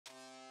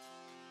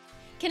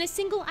Can a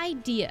single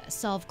idea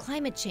solve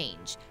climate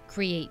change,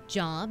 create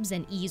jobs,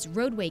 and ease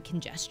roadway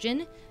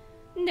congestion?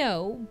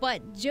 No,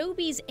 but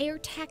Joby's air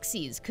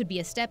taxis could be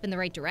a step in the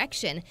right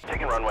direction.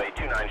 Taking runway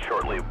 29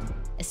 shortly.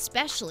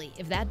 Especially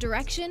if that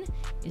direction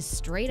is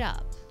straight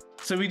up.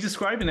 So we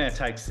describe an air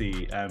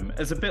taxi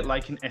as a bit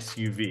like an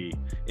SUV.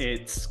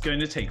 It's going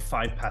to take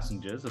 5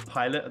 passengers, a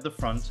pilot at the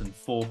front and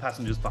 4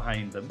 passengers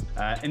behind them,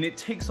 and it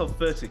takes off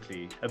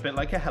vertically, a bit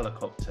like a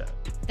helicopter.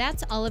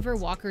 That's Oliver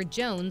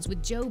Walker-Jones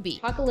with Joby.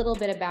 Talk a little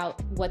bit about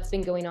what's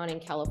been going on in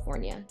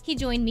California. He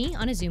joined me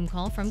on a Zoom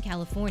call from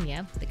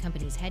California, the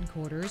company's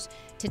headquarters,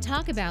 to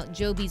talk about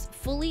Joby's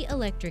fully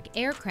electric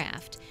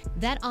aircraft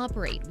that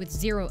operate with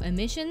 0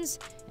 emissions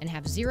and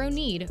have 0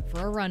 need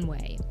for a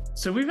runway.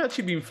 So we've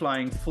actually been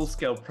flying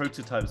full-scale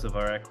prototypes of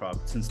our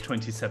aircraft since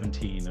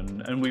 2017,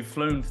 and we've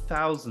flown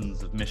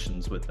thousands of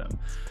missions with them.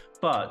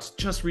 But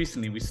just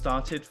recently, we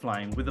started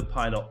flying with a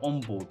pilot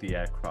on board the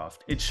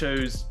aircraft. It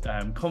shows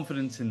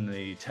confidence in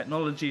the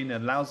technology and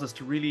allows us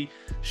to really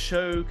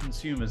show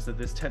consumers that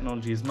this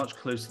technology is much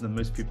closer than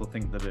most people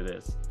think that it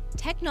is.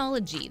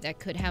 Technology that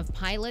could have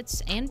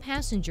pilots and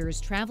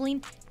passengers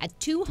traveling at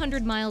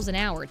 200 miles an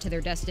hour to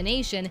their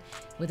destination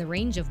with a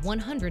range of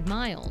 100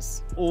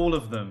 miles. All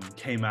of them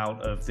came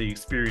out of the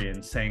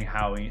experience saying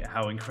how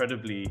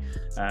incredibly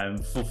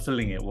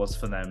fulfilling it was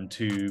for them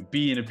to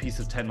be in a piece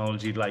of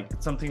technology like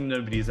something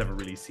nobody has ever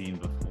really seen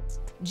before.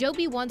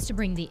 Joby wants to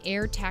bring the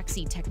air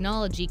taxi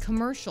technology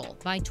commercial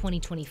by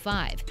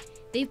 2025.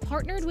 They've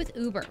partnered with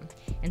Uber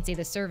and say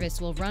the service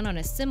will run on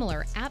a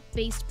similar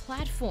app-based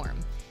platform,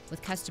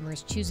 with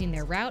customers choosing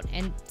their route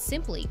and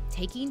simply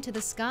taking to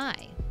the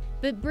sky.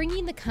 But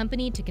bringing the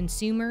company to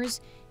consumers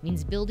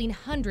means building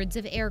hundreds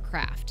of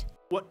aircraft.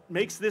 What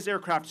makes this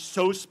aircraft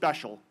so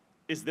special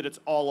is that it's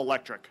all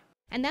electric.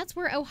 And that's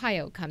where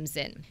Ohio comes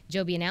in.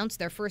 Joby announced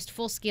their first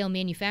full-scale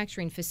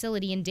manufacturing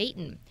facility in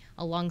Dayton,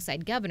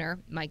 alongside Governor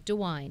Mike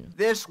DeWine.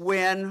 This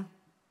win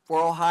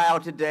for Ohio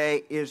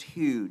today is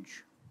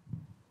huge.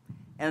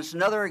 And it's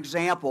another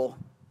example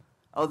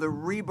of the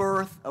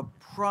rebirth of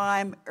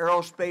prime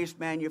aerospace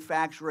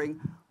manufacturing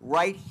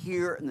right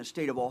here in the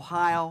state of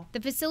Ohio. The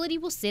facility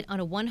will sit on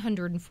a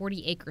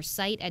 140-acre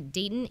site at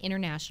Dayton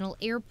International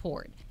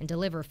Airport and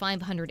deliver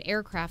 500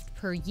 aircraft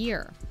per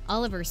year.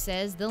 Oliver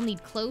says they'll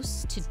need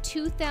close to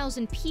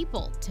 2,000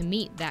 people to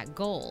meet that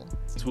goal.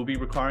 So we'll be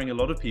requiring a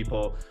lot of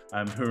people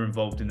who are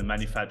involved in the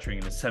manufacturing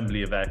and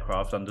assembly of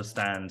aircraft,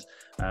 understand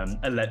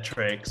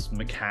electrics,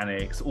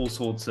 mechanics, all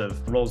sorts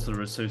of roles that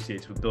are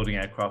associated with building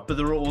aircraft, but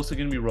there are also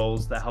going to be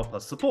roles that help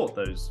us support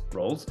those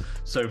roles.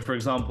 So for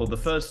example, the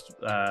first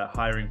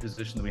hiring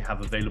position that we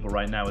have available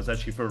right now is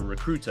actually for a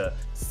recruiter.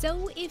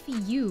 So if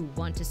you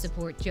want to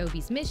support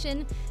Joby's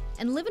mission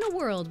and live in a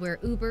world where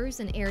Ubers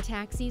and air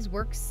taxis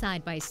work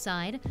side by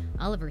side,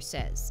 Oliver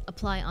says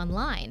apply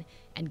online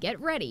and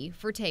get ready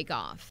for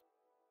takeoff.